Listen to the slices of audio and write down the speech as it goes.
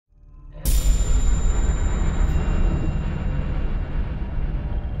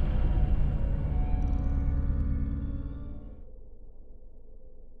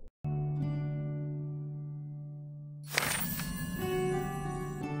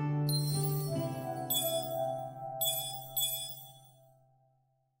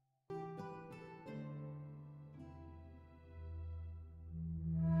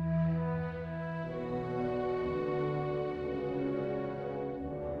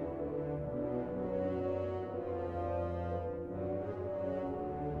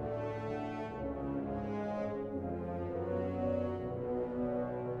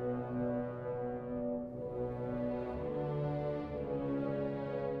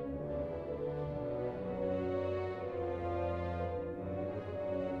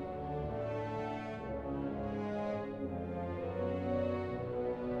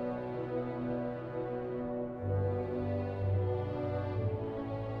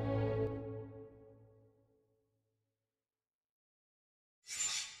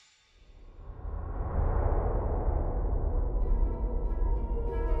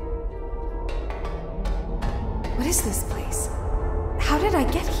is this place? How did I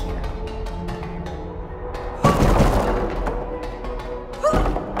get here?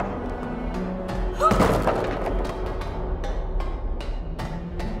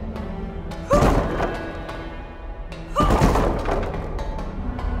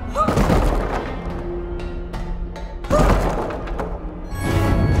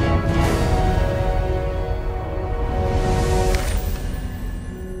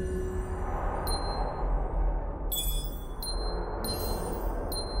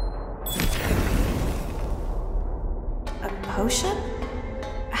 Potion?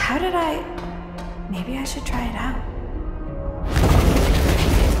 How did I... Maybe I should try it out.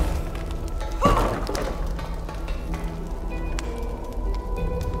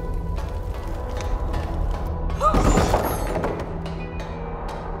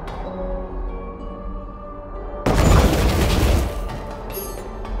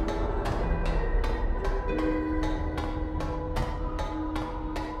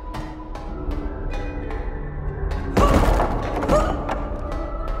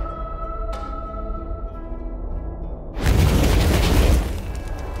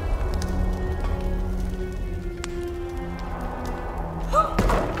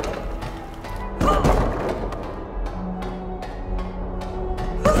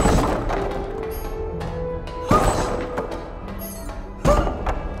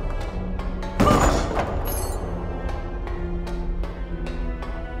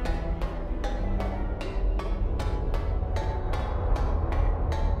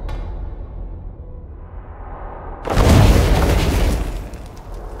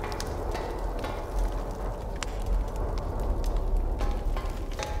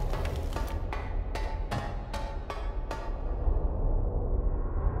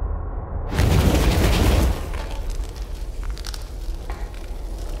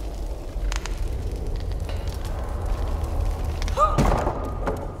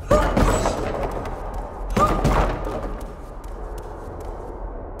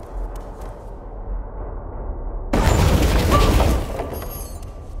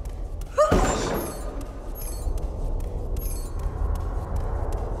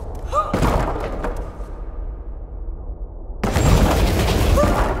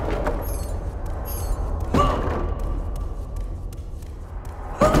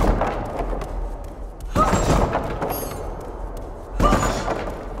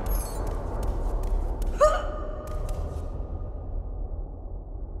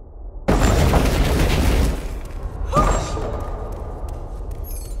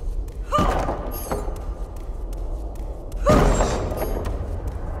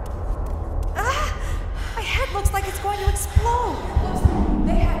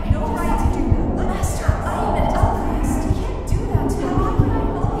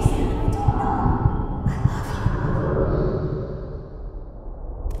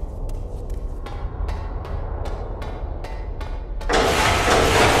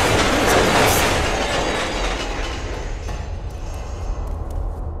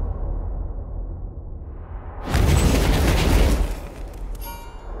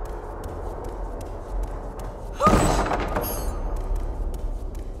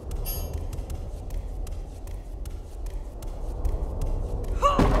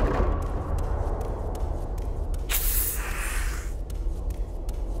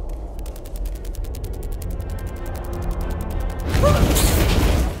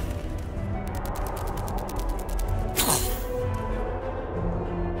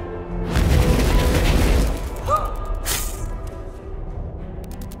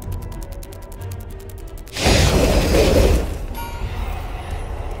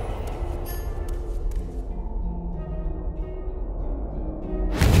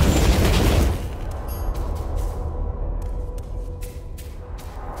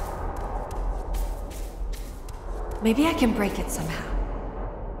 Maybe I can break it somehow.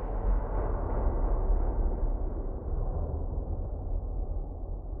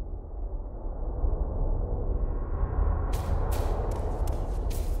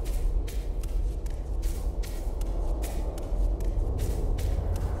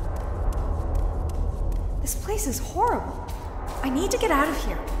 This place is horrible. I need to get out of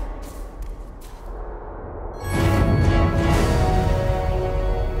here.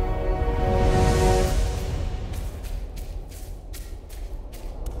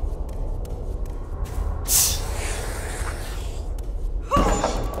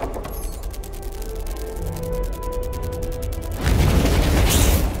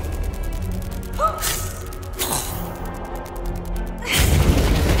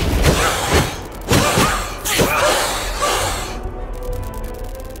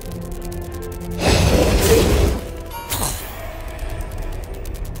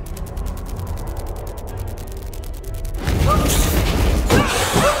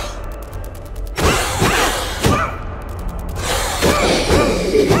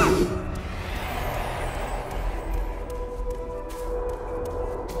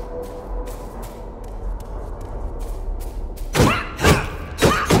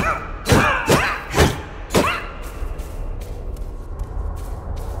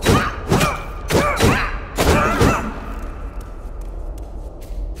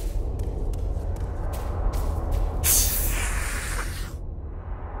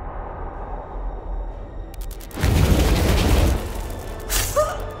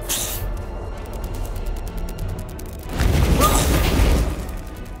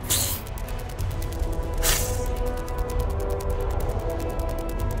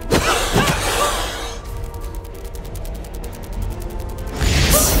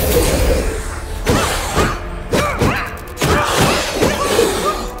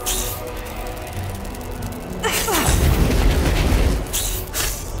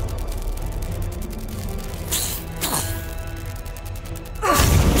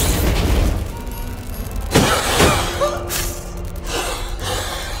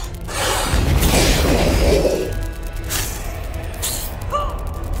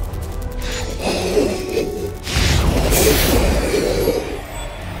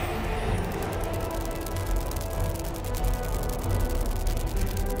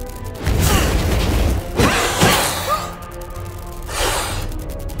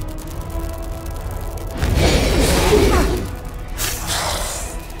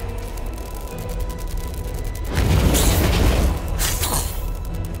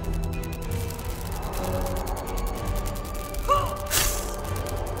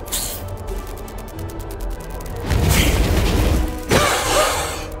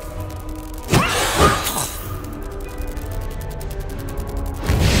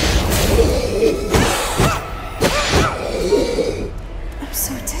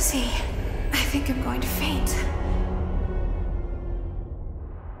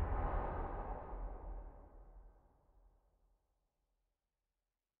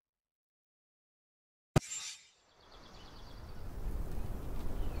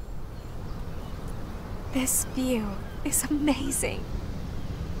 This view is amazing.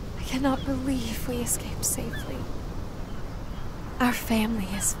 I cannot believe we escaped safely. Our family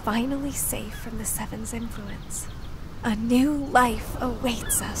is finally safe from the Seven's influence. A new life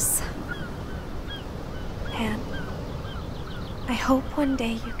awaits us. Anne, I hope one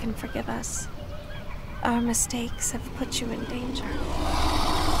day you can forgive us. Our mistakes have put you in danger.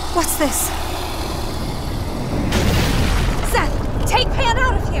 What's this? Seth, take Pan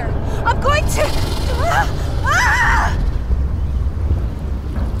out of here! I'm going to...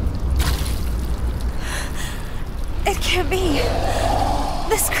 It can't be.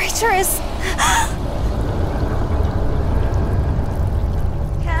 This creature is...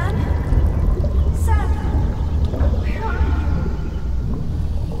 Pan? Seth? Where are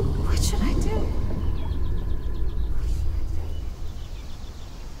you? What should I do?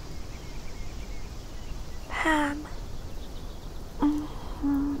 Pan.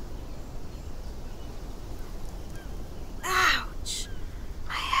 Ouch.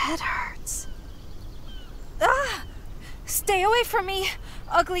 My head hurts. Ah! Stay away from me,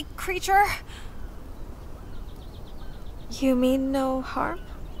 ugly creature. You mean no harm?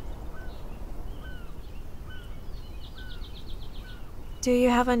 Do you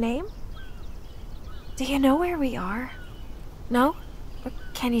have a name? Do you know where we are? No?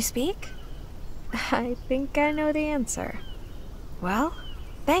 Can you speak? I think I know the answer. Well,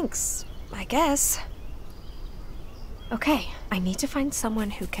 thanks, I guess. Okay, I need to find someone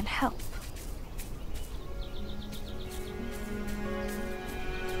who can help.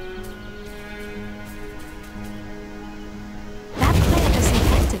 That plant is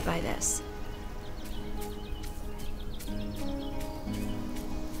infected by this.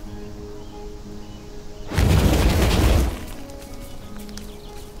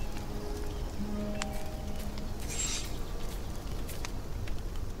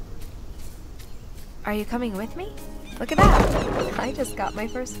 Are you coming with me? Look at that! I just got my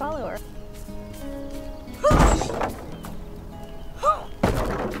first follower.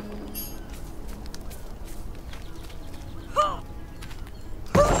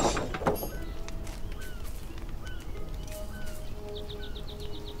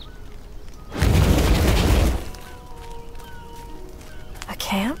 A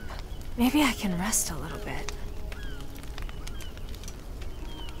camp? Maybe I can rest a little bit.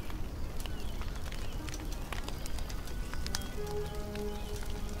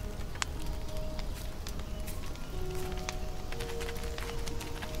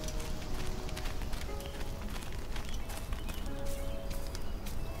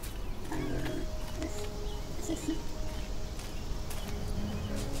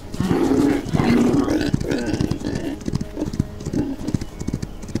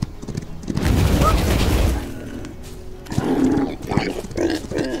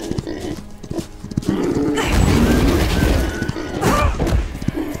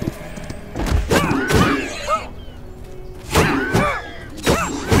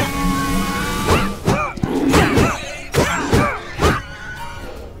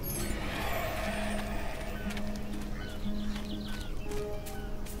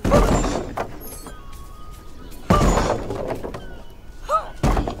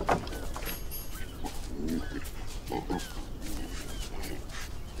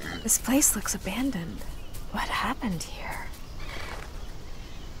 This place looks abandoned. What happened here?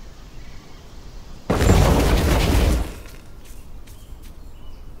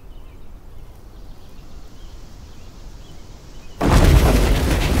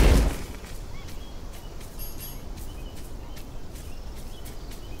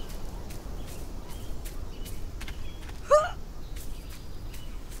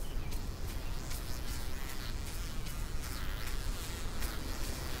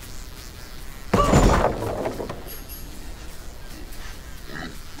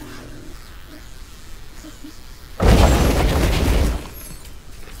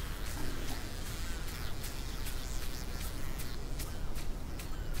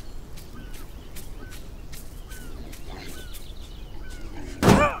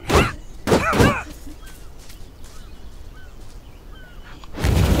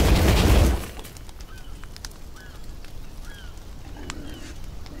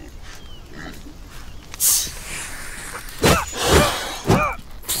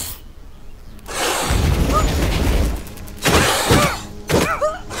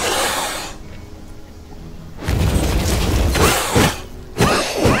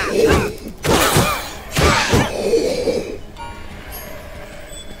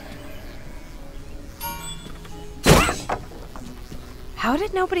 How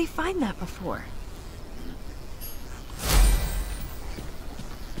did nobody find that before?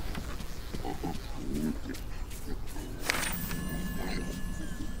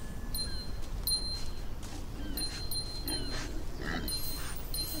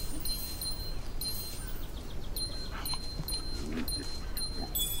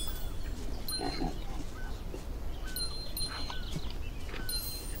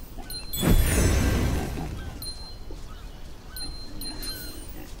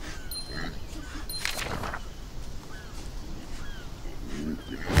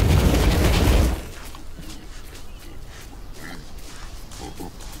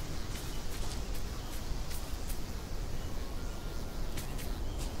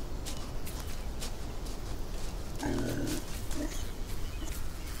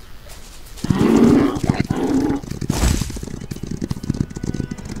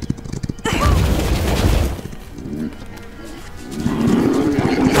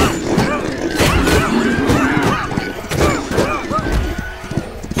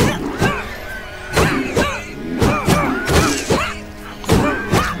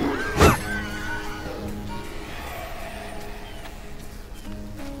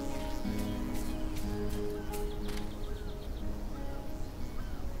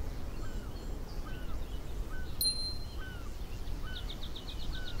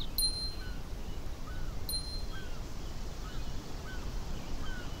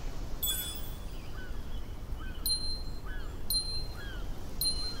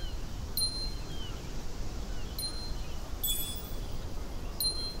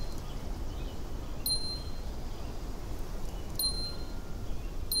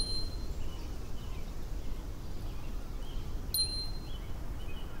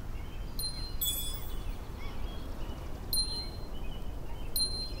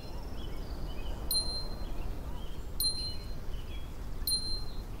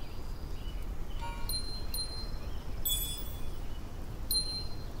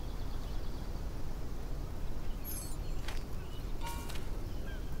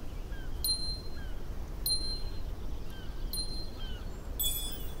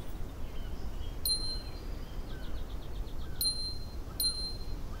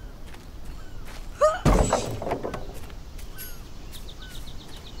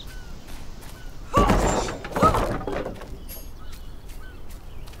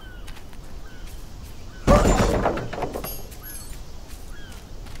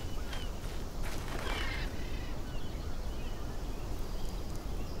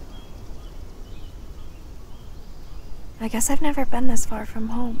 I guess I've never been this far from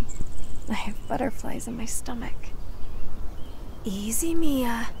home. I have butterflies in my stomach. Easy,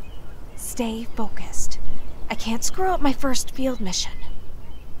 Mia. Stay focused. I can't screw up my first field mission.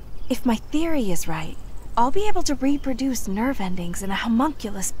 If my theory is right, I'll be able to reproduce nerve endings in a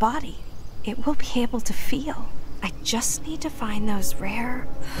homunculus body. It will be able to feel. I just need to find those rare...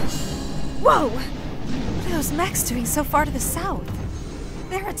 Whoa! What are those mechs doing so far to the south?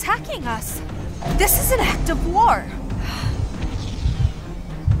 They're attacking us! This is an act of war!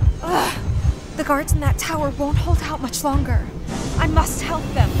 Ugh. The guards in that tower won't hold out much longer. I must help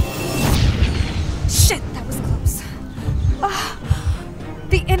them. Shit, that was close.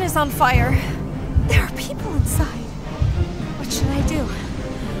 The inn is on fire. There are people inside. What should I do?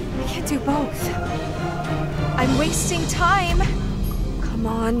 I can't do both. I'm wasting time. Come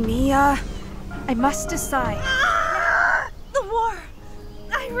on, Mia. I must decide. The war!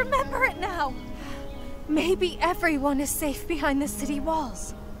 I remember it now. Maybe everyone is safe behind the city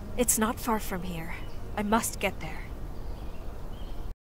walls. It's not far from here. I must get there.